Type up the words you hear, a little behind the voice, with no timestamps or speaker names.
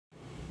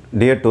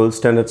Dear 12th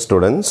standard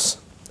students,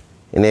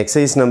 in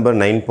exercise number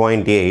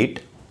 9.8,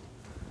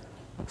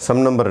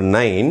 sum number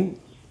 9,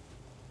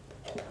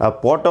 a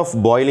pot of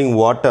boiling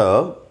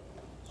water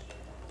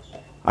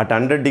at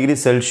 100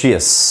 degrees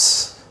Celsius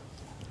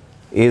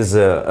is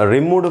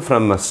removed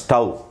from a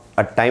stove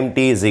at time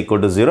t is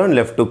equal to 0 and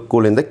left to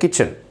cool in the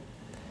kitchen.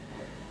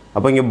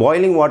 அப்போ இங்கே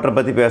boiling water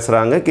பற்றி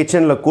பேசுகிறாங்க.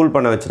 கிச்சனில் cool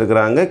பண்ண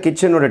வச்சுருக்கிறாங்க.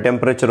 கிச்சனோட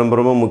temperature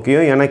ரொம்ப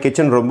முக்கியம். ஏன்னா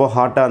கிச்சன் ரொம்ப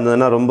ஹாட்டாக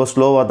இருந்ததுன்னா ரொம்ப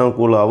ஸ்லோவாக தான்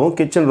கூல் ஆகும்.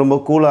 கிச்சன் ரொம்ப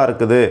கூலாக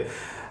இருக்குது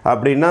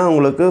அப்படின்னா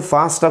உங்களுக்கு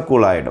ஃபாஸ்ட்டாக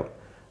கூல் ஆகிடும்.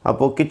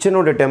 அப்போது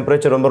கிச்சனோட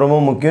டெம்பரேச்சர் ரொம்ப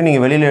முக்கியம்.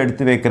 நீங்கள் வெளியில்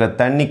எடுத்து வைக்கிற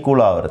தண்ணி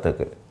கூல்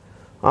ஆகிறதுக்கு.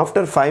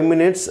 After 5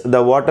 minutes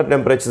the water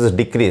temperature is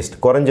decreased,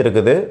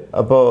 குறைஞ்சிருக்குது.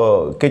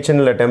 அப்போது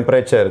கிச்சனில்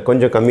டெம்பரேச்சர்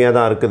கொஞ்சம் கம்மியாக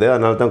தான் இருக்குது,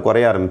 அதனால தான்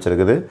குறைய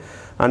ஆரம்பிச்சிருக்குது.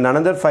 And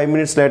another 5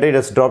 minutes later it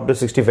has dropped to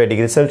 65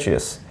 degrees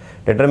Celsius.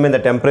 Determine the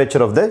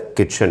temperature of the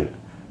kitchen.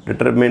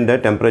 Determine the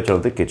temperature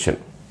of the kitchen.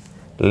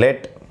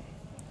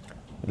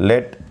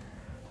 Let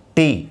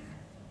T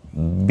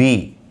be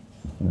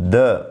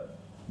the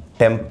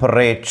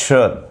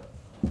temperature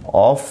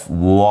of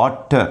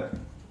water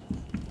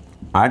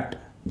at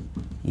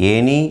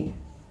any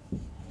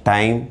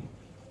time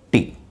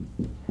t.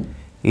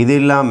 இது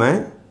இல்லாமல்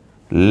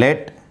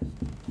let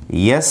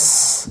S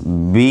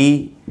be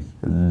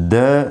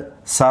the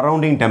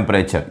surrounding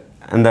temperature.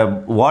 அந்த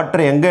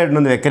water எங்கே எடுத்து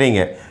வந்து வைக்கிறீங்க,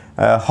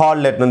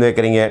 ஹாலில் எடுத்து வந்து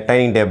வைக்கிறீங்க,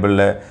 டைனிங்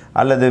டேபிளில்,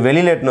 அல்லது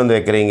வெளியில் எடுத்து வந்து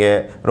வைக்கிறீங்க,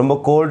 ரொம்ப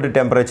கோல்டு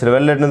டெம்பரேச்சர்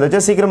வெளியில் எடுத்து வந்து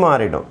வச்சா சீக்கிரமாக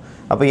ஆறிடும்.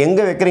 அப்போ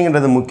எங்கே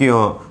வைக்கிறீங்கன்றது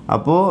முக்கியம்.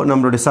 அப்போது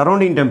நம்மளுடைய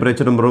சரௌண்டிங்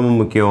டெம்பரேச்சர் ரொம்ப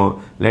முக்கியம்.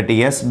 Let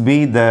S be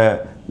the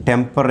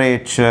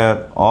temperature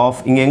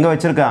of, இங்கே எங்கே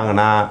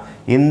வச்சுருக்காங்கன்னா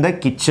இந்த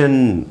கிச்சன்.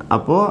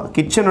 அப்போது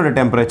கிச்சனோட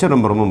டெம்பரேச்சர்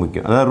ரொம்ப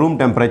முக்கியம். அதாவது ரூம்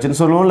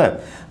டெம்பரேச்சர்னு சொல்லுவோம்ல,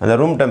 அந்த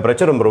ரூம்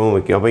டெம்பரேச்சர் ரொம்ப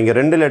முக்கியம். அப்போ இங்கே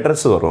 2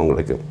 லெட்டர்ஸ் வரும்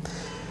உங்களுக்கு.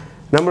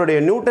 நம்மளுடைய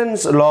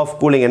நியூட்டன்ஸ் லா ஆஃப்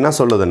கூலிங் என்ன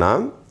சொல்லுதுன்னா,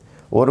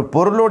 ஒரு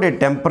பொருளுடைய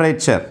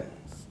டெம்பரேச்சர்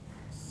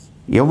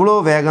எவ்வளோ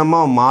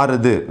வேகமாக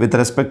மாறுது with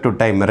respect to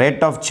time,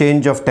 rate of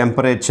change of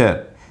temperature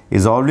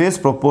is always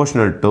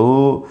proportional to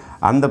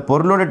அந்த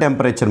பொருளோட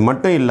டெம்பரேச்சர்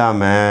மட்டும்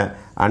இல்லாமல்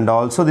and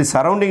also the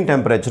surrounding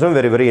டெம்பரேச்சரும்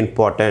very very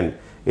important.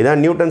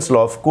 இதான் Newton's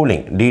law of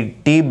cooling.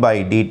 dt by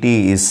dt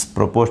is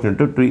proportional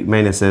to T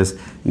minus S.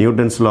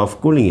 Newton's law of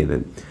cooling இது.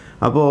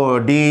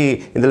 அப்போது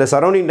இதில்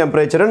surrounding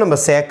டெம்பரேச்சரை நம்ம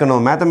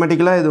சேர்க்கணும்.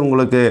 மேத்தமெட்டிக்கலாக இது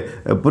உங்களுக்கு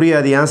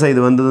புரியாது ஏன் சார்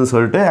இது வந்ததுன்னு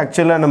சொல்லிட்டு.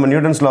 ஆக்சுவலாக நம்ம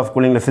நியூட்டன்ஸ் லா ஆஃப்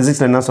கூலிங்கில்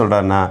ஃபிசிக்ஸில் என்ன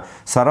சொல்கிறாருன்னா,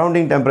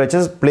 surrounding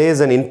temperatures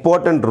place an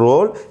important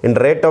role in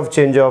rate of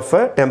change of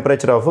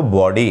temperature of a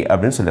பாடி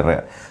அப்படின்னு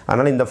சொல்லிடுறாரு.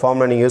 அதனால் இந்த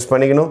ஃபார்மில் நீங்கள் யூஸ்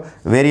பண்ணிக்கணும்.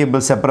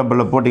 வேரியபிள்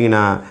செப்பரபிளில்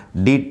போட்டிங்கன்னா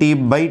dt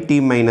by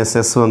t minus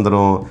S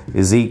வந்துடும்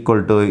இஸ்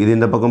ஈக்குவல் டு, இது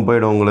இந்த பக்கம்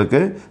போய்டும்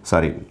உங்களுக்கு,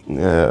 சாரி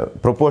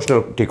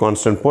ப்ரொபோர்ஷனல்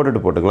கான்ஸ்டன்ட்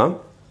போட்டுக்கலாம்.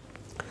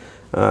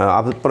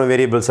 அப்புறம்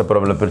வேரியபிள்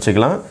செப்பரபிளில்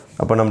பிரிச்சுக்கலாம்.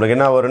 அப்போ நம்மளுக்கு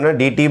என்ன வரும்னா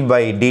dt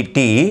by dt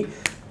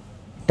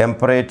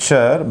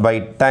temperature by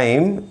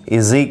time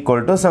is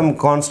equal to some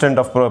constant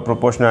of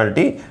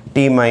proportionality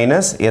t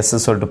minus s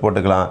சொல்லிட்டு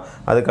போட்டுக்கலாம்.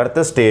 அதுக்கு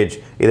அடுத்த ஸ்டேஜ்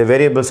இதை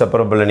வேரியபிள்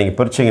செப்பரபிளில் நீங்கள்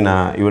பிரிச்சிங்கன்னா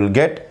you will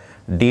get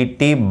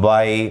dt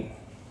by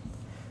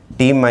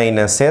t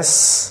minus s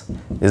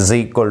is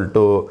equal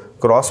to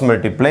cross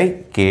multiply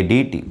k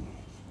dt.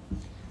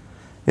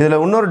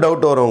 இதில் இன்னொரு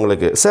doubt வரும்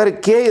உங்களுக்கு, சார்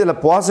k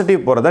இதில்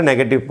பாசிட்டிவ் போகிறதா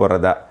நெகட்டிவ்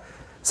போகிறதா?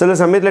 சில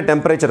சமயத்தில்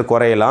டெம்பரேச்சர்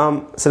குறையலாம்,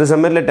 சில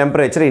சமயத்தில்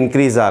டெம்பரேச்சர்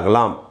இன்க்ரீஸ்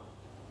ஆகலாம்.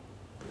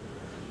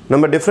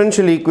 நம்ம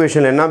டிஃப்ரென்ஷியல்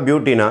ஈக்குவேஷன் என்ன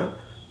பியூட்டினா,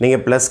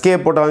 நீங்கள் ப்ளஸ் கே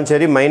போட்டாலும்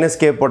சரி மைனஸ்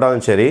கே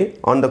போட்டாலும் சரி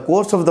on the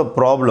course of the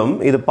problem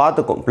இது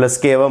பார்த்துக்கும், ப்ளஸ்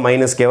கேவா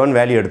மைனஸ் கேவான்னு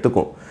வேல்யூ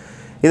எடுத்துக்கும்.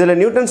 இதில்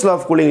நியூட்டன்ஸ் லா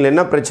ஆஃப் கூலிங்கில்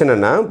என்ன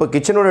பிரச்சனைனா, இப்போ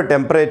கிச்சனோட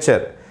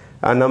டெம்பரேச்சர்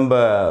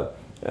நம்ம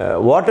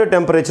வாட்டர்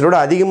டெம்பரேச்சரோட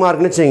அதிகமாக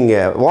இருக்குன்னு வச்சுங்க,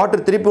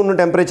 வாட்டர் திருப்பி இன்னும்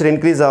டெம்பரேச்சர்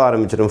இன்க்ரீஸ் ஆக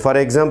ஆரம்பிச்சிடும். ஃபார்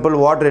எக்ஸாம்பிள்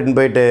வாட்டர் எடுத்து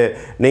போயிட்டு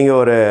நீங்கள்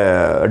ஒரு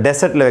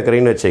டெசர்ட்டில்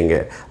வைக்கிறீங்கன்னு வச்சுங்க,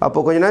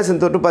 அப்போ கொஞ்ச நேரம்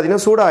செஞ்சு தொட்டு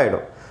பார்த்தீங்கன்னா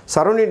சூடாகிடும்.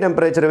 சரௌண்டிங்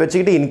டெம்பரேச்சரை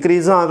வச்சுக்கிட்டு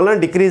இன்க்ரீஸும்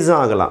ஆகலாம் டிக்ரீஸும்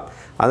ஆகலாம்.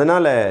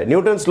 அதனால்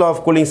நியூட்டன்ஸ் லா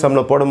ஆஃப் கூலிங்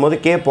சம்மில் போடும்போது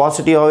கே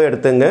பாசிட்டிவாகவே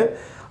எடுத்துங்க.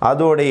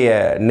 அதோடைய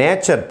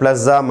நேச்சர்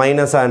ப்ளஸ்ஸா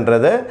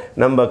மைனஸான்றதை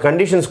நம்ம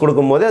கண்டிஷன்ஸ்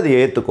கொடுக்கும்போது அது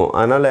ஏற்றுக்கும்.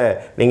 அதனால்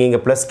நீங்கள் இங்கே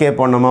ப்ளஸ் கே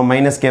போடணுமா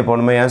மைனஸ் கே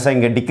போடணுமா, ஏன் சார்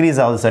இங்கே டிக்ரீஸ்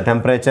ஆகுது சார்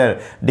டெம்பரேச்சர்,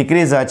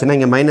 டிக்ரீஸ் ஆச்சுன்னா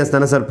இங்கே மைனஸ்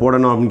தானே சார்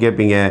போடணும் அப்படின்னு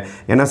கேட்பீங்க.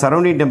 ஏன்னா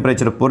சரௌண்டிங்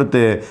டெம்பரேச்சரை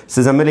பொறுத்து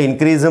சில சமயம்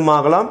இன்க்ரீஸும்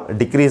ஆகலாம்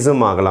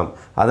டிக்ரீஸும் ஆகலாம்.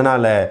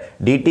 அதனால்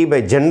dt பை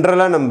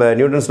ஜென்ரலாக நம்ம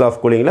Newton's law of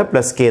கூலிங்கில்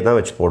plus K தான்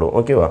வச்சு போடுவோம்.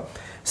 ஓகேவா?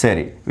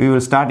 சரி, we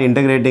will start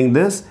integrating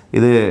this.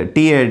 இது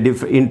t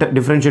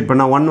டிஃப்ரென்ஷியேட்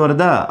பண்ணால் 1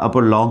 வருதா, அப்போ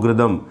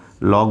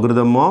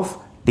logarithm of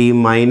t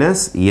minus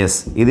s.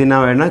 இது என்ன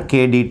வேணா k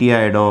dt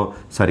ஆகிடும்,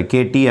 சாரி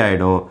kt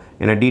ஆகிடும்.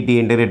 ஏன்னா dt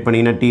இன்டகிரேட்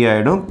பண்ணிங்கன்னா t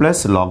ஆகிடும்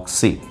ப்ளஸ்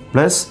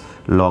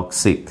log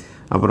c.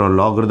 அப்புறம்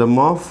logarithm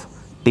of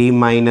t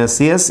minus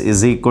s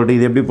is equal to,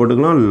 இது எப்படி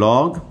போட்டுக்கலாம்,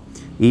 log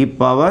e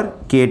power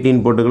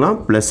ktன்னு போட்டுக்கலாம்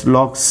plus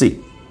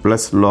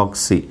log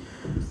c.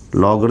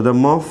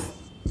 logarithm of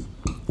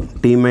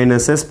t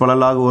minus s பல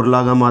லாக் ஒரு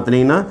லாக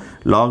மாற்றினீங்கன்னா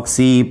log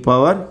c e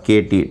power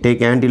kt.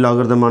 Take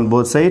anti-logarithm on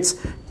both sides.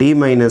 t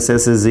minus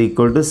s is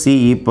equal to c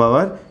e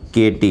power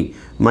kt.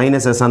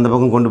 Minus s அந்த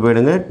பக்கம் கொண்டு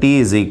போயிடுங்க. t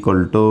is equal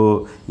to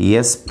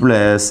s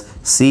plus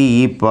c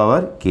e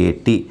power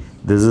kt.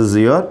 This is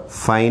your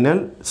final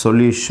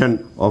solution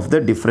of the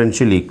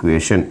differential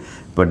equation.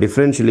 இப்போ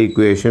differential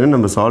equation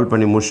நம்ம solve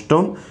பண்ணி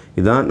முடிச்சிட்டோம்.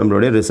 இதான்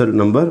நம்மளுடைய result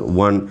number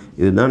 1.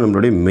 இதுதான்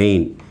நம்மளுடைய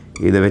main.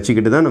 இதை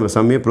வச்சுக்கிட்டு தான் நம்ம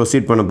சம்மையை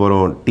proceed பண்ண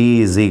போகிறோம். T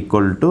is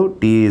equal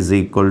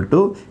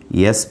to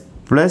S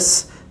plus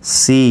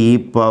C e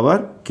power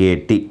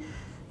kt.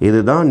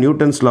 இதுதான்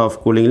நியூட்டன்ஸ் law of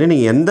cooling.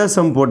 நீங்கள் எந்த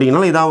சம்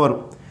போட்டிங்கனாலும் இதான்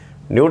வரும்.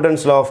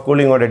 நியூட்டன்ஸ் law of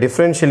cooling ஓட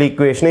differential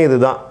equation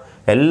இதுதான்.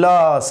 எல்லா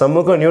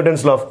சம்முக்கும்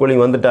நியூட்டன்ஸ் law of cooling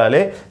வந்துட்டாலே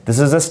this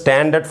is a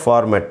standard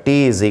format. T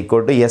is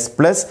equal to S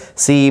plus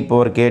C e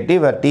power kt,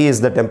 where T is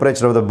the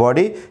temperature of the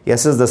body,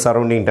 S is the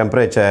surrounding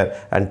temperature,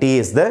 and T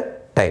is the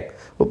time.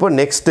 இப்போ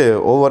next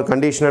ஒவ்வொரு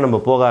கண்டிஷனை நம்ம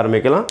போக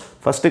ஆரம்பிக்கலாம்.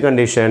 First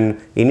condition,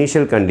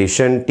 initial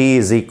condition, T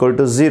is equal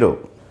to 0.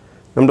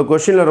 நம்ம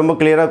கொஸ்டினில் ரொம்ப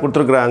கிளியராக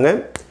கொடுத்துருக்குறாங்க.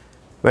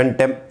 when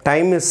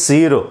time is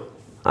 0,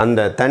 அந்த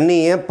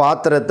தண்ணியை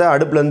பாத்திரத்தை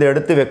அடுப்புலேருந்து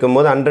எடுத்து வைக்கும்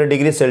போது 100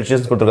 degree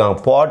Celsius கொடுத்துருக்காங்க.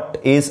 pot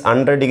is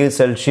 100 degree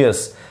Celsius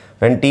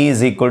when T is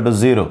equal to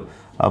 0.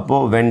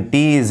 அப்போது when T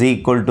is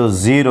equal to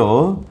 0,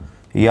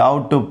 you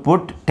have to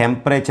put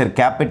temperature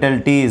capital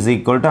T is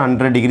equal to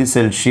 100 degree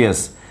Celsius.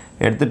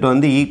 எடுத்துகிட்டு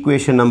வந்து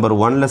equation number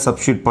 1ல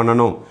substitute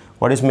பண்ணணும்.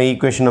 what is my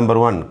equation number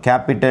 1?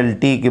 capital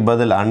T க்கு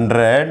பதில்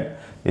 100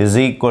 is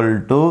equal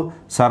to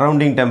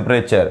surrounding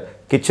temperature,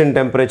 kitchen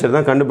temperature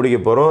தான் கண்டுபிடிக்க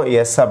போகிறோம்.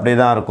 S அப்படியே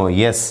தான் இருக்கும்.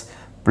 S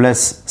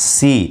plus C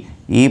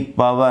e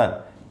power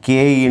k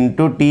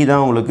into T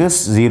தான் உங்களுக்கு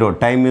 0,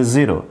 time is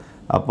 0.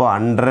 அப்போ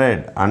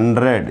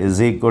 100 is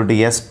equal to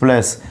S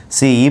plus C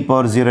e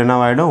power 0 என்ன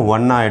ஆகிடும்?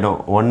 1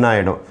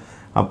 ஆகிடும்.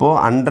 அப்போது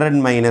 100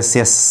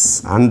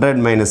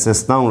 minus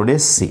S தான் உங்களுடைய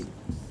C.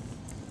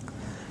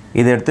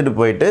 இதை எடுத்துகிட்டு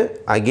போயிட்டு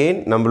again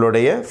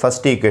நம்மளுடைய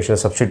first equation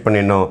substitute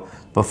பண்ணிடணும்.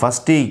 இப்போ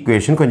first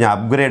equation கொஞ்சம்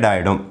upgrade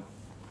ஆகிடும்.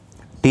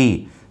 T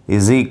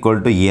is equal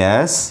to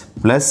S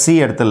plus C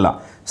எடுத்துடலாம்.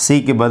 C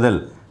க்கு பதில்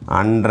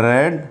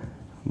 100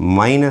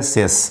 minus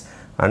S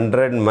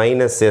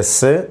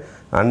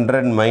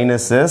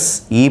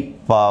e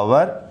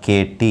power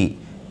kt.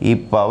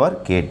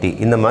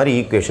 இந்த மாதிரி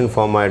ஈக்குவேஷன்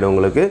ஃபார்ம் ஆகிடும்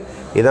உங்களுக்கு.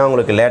 இதான்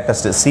உங்களுக்கு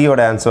லேட்டஸ்ட் சியோட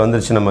ஆன்சர்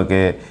வந்துருச்சு நமக்கு.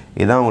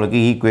 இதான் உங்களுக்கு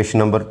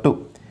ஈக்குவேஷன் நம்பர் 2.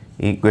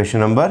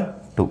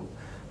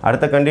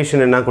 அடுத்த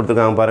கண்டிஷன் என்ன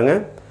கொடுத்துருக்காங்க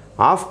பாருங்கள்.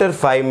 After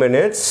 5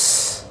 minutes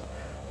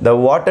the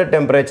water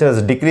temperature has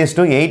decreased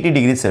to 80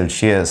 degree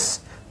Celsius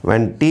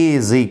when T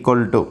is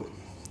equal to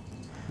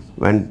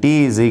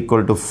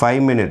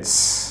 5 minutes.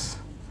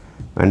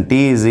 When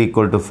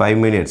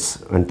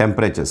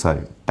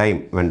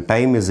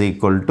time is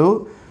equal to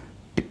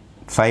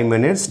 5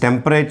 minutes,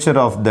 temperature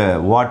of the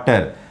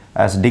water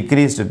has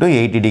decreased to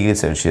 80 degree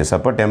Celsius.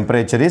 அப்போ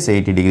temperature is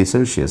 80 degree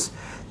Celsius.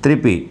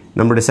 திருப்பி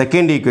நம்மளுடைய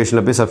second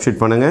ஈக்குவேஷனில் போய்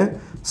substitute பண்ணுங்கள்.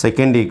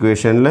 Second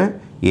ஈக்குவேஷனில்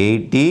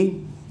 80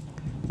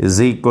 is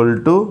equal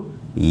to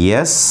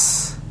S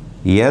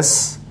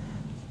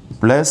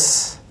plus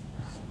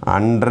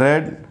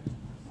 100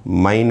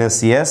 minus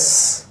S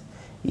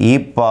e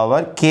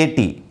power kt.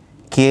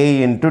 K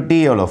into T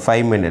எவ்வளோ?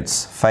 5 minutes.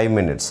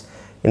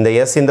 இந்த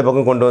S இந்த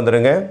பக்கம் கொண்டு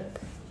வந்துடுங்க.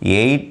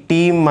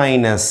 80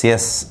 minus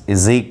S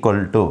is equal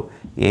to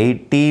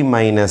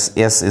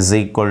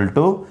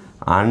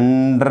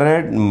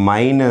 100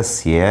 minus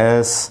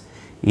S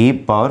e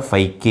power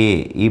 5k.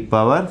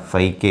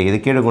 இது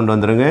கீழே கொண்டு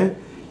வந்துடுங்க.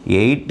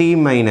 80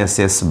 minus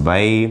S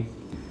by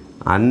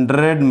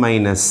 100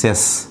 minus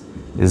S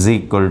is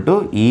equal to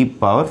e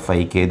power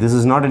 5k. This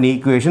is not an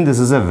equation, this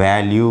is a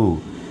value.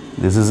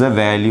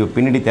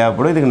 பின்னாடி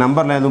தேவைப்படும். இதுக்கு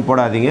நம்பர்லாம் எதுவும்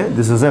போடாதீங்க.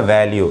 This is a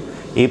value.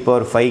 e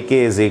power 5k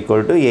is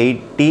equal to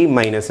 80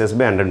 minus S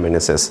by 100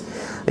 minus S.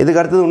 இதுக்கு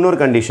அடுத்தது இன்னொரு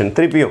condition.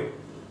 திருப்பியும்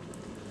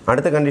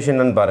அடுத்த கண்டிஷன்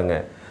என்னன்னு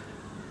பாருங்கள்.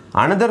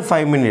 another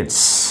 5 minutes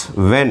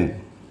when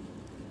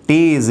T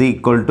is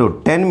equal to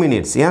 10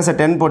 minutes. ஏன் சார்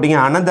 10 போட்டிங்க?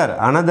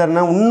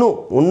 anotherனா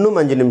இன்னும்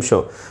 5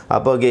 நிமிஷம்.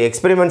 அப்போ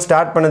எக்ஸ்பெரிமெண்ட்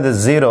ஸ்டார்ட் பண்ணது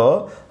 0,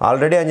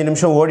 ஆல்ரெடி 5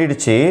 நிமிஷம்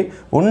ஓடிடுச்சு.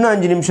 இன்னும்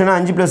 5 நிமிஷம்னா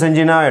 5 +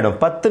 5 ஆகிடும்.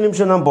 10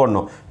 நிமிஷம் தான்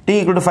போடணும். T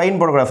equal to ஃபைன்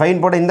போடக்கூடாது.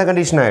 ஃபைன் போட இந்த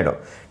கண்டிஷன் ஆகிடும்.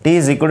 T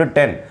is equal to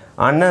 10.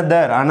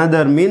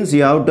 another means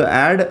you have to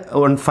add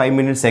 5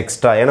 minutes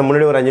extra. ஏன்னா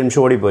முன்னாடி ஒரு 5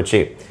 நிமிஷம் ஓடி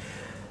போச்சு.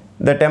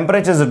 The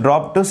temperature is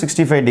dropped to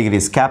 65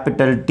 degrees.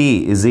 Capital T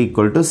is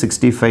equal to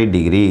 65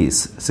 degrees.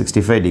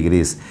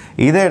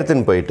 இதை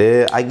எடுத்துன்னு போயிட்டு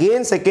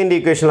again செகண்ட்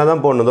ஈக்குவேஷனில்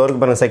தான் போடணும்.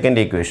 இதோருக்கு பாருங்கள் செகண்ட்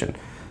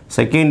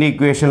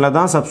ஈக்குவேஷனில்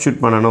தான் சப்ஸ்டியூட்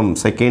பண்ணணும்.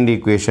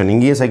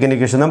 இங்கேயும் செகண்ட்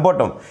ஈக்குவேஷன் தான்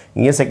போட்டோம்.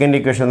 இங்கேயும் செகண்ட்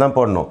ஈக்குவேஷன் தான்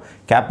போடணும்.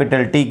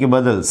 கேபிட்டல் Tக்கு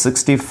பதில்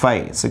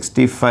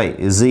 65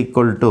 is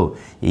equal to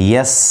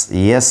S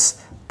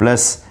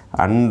plus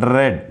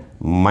 100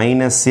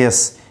 minus S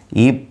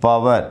e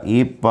power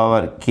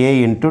k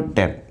into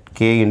 10.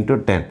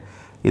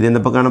 இது இந்த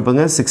பக்கம்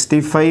அனுப்புங்க.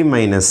 65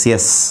 minus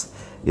S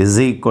is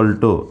equal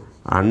to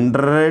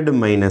 100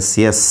 minus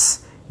S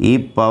e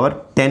power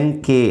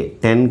 10k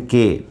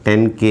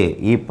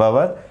e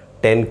power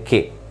 10k.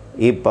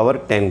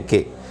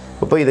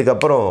 இப்போ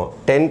இதுக்கப்புறம்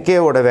 10k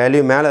ஓட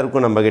வேல்யூ மேலே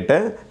இருக்கும் நம்மக்கிட்ட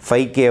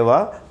 5kவா.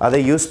 அதை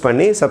யூஸ்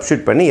பண்ணி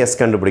சப்ஸ்டியூட் பண்ணி S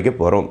கண்டுபிடிக்க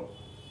போகிறோம்.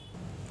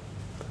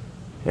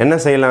 என்ன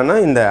செய்யலான்னா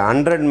இந்த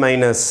 100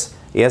 minus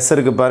S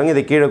இருக்குது பாருங்கள்.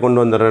 இதை கீழே கொண்டு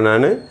வந்துடுறேன்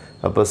நான்.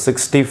 அப்போ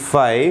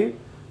 65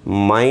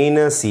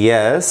 minus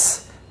S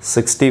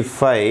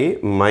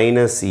 65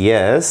 minus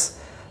s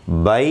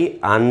by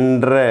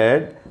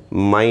 100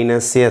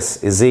 minus s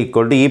is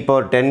equal to e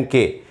power 10k.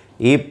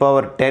 E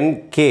power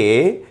 10k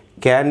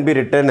can be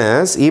written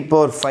as e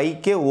power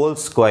 5k whole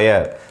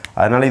square.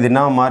 அதனால இது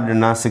என்ன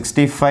மாறுதுன்னா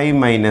 65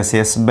 minus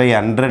s by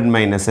 100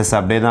 minus s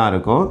அப்படியே தான்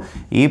இருக்கும்.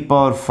 e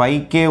power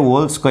 5k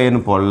whole square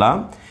னு போடலாம்.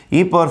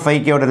 e power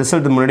 5k ஓட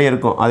result முன்னாடியே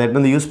இருக்கும். அதை எடுத்து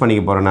வந்து யூஸ்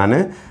பண்ணிக்க போறேன் நான்.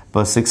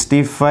 இப்போ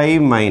 65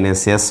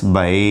 minus s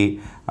by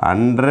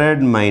 100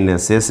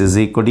 minus s is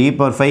equal to e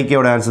power 5k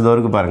ஓட ஆன்சர்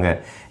தோருக்கு பாருங்க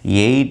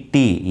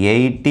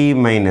 80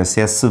 minus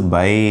s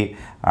by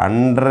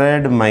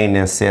 100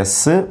 minus s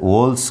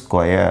whole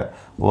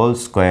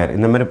square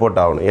இந்த மாதிரி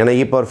போட்டாகணும் ஏன்னா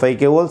e power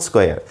 5k whole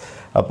square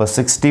அப்போ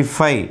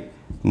 65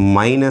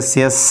 minus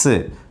s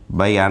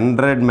by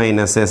 100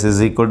 minus s is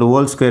equal to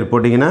whole square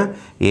போட்டிங்கன்னா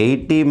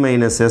 80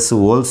 minus s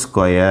whole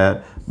square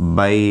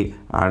by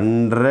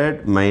 100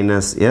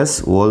 minus s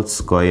whole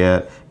square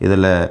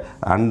இதில்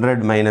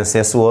 100 minus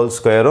s whole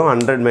square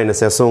 100 minus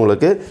s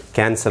உங்களுக்கு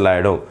cancel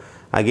ஆகிடும்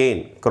again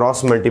cross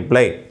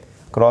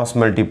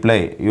multiply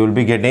you will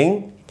be getting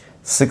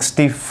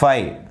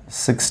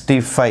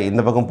 65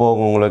 இந்த பக்கம்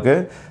போகும் உங்களுக்கு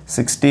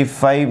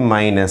 65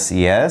 minus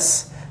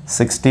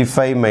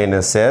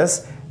s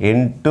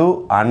into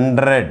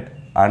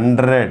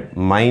 100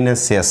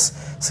 minus s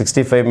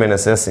 65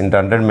 minus s into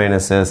 100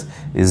 minus s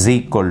is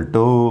equal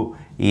to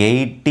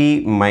 80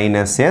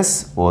 minus s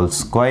whole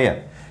square.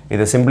 If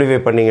simplify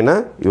panningina,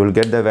 you will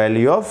get the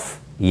value of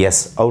s.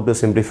 How to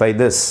simplify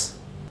this?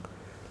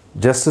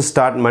 Just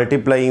start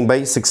multiplying by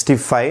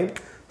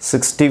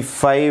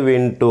 65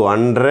 into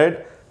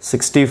 100,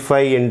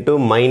 65 into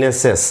minus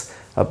s.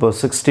 Appo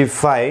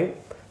 65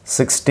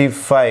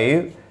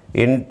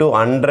 into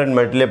 100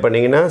 multiply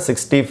panningina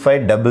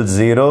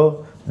 6500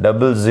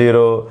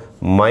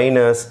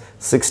 minus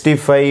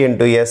 65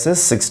 into s is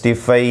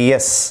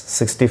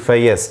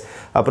 65s.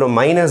 அப்புறம்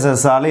minus s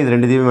ஆல இது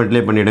ரெண்டுத்தையும்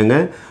multiply பண்ணிடுங்க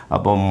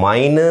அப்போ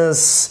minus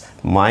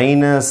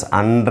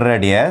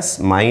 100s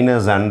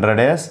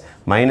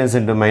minus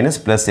into minus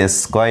plus s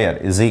square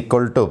is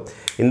equal to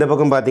இந்த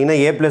பக்கம் பார்த்தீங்கன்னா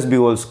a plus b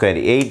whole square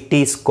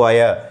 80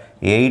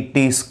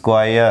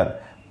 square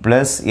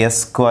plus s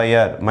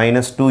square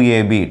minus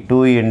 2ab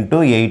 2 into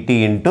 80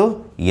 into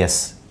s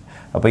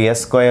அப்போ s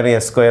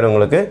square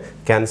உங்களுக்கு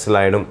cancel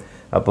ஆயிடும்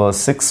அப்போ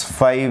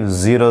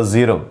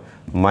 6500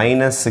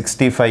 minus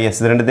 65s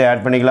இது ரெண்டுத்தையும்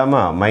ஆட்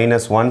பண்ணிக்கலாமா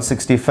minus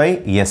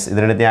 165s இது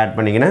ரெண்டுத்தையும் add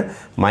பண்ணிக்கினா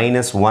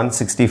minus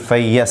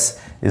 165s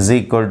is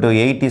equal to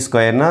 80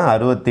 square-னா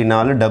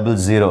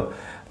 6400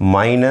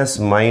 minus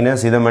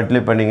இதை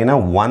மல்டிப்ளை பண்ணிக்கினா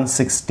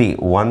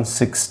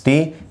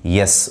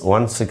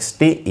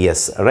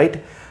 160s right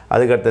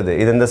அதுக்கு அடுத்தது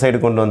இது இந்த சைடு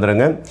கொண்டு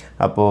வந்துருங்க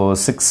அப்போ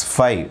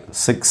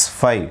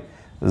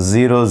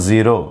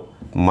 6500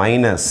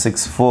 minus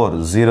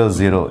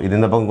 6400 இது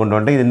இந்த பக்கம் கொண்டு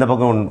வந்துட்டு இது இந்த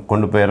பக்கம்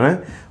கொண்டு போயிடுறேன்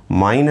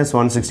minus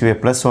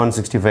 165 plus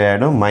 165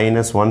 ஆகிடும்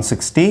minus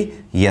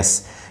 160s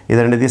இது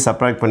ரெண்டுத்தையும்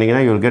சப்ராக்ட்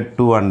பண்ணிங்கன்னா you will get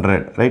 200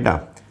 ரைட்டா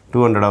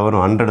 200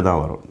 வரும் 100 தான்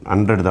வரும்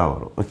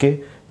okay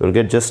you will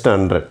get just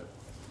 100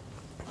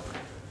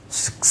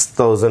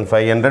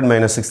 6500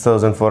 minus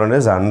 6400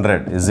 is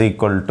 100 is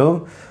equal to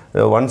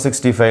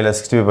 165 ல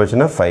 65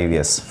 போச்சுன்னா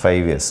 5s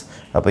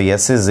அப்போ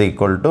s is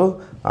equal to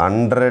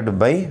 100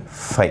 by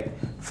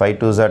 5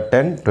 2s are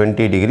 10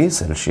 20 degrees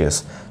Celsius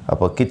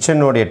அப்போ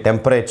கிச்சனோடைய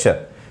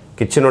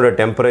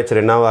டெம்பரேச்சர்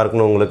என்னவா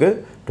இருக்கணும் உங்களுக்கு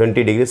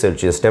 20 degrees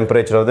Celsius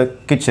temperature of the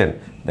kitchen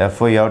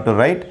therefore you have to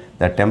write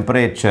the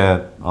temperature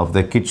of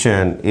the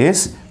kitchen is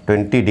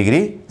 20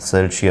 degree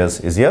Celsius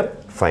is your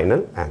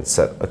final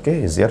answer okay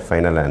is your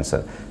final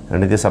answer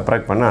and இது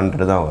subtract பண்ணா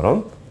 100 தான்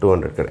வரும்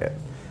 200 கிடையாது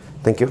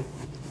thank you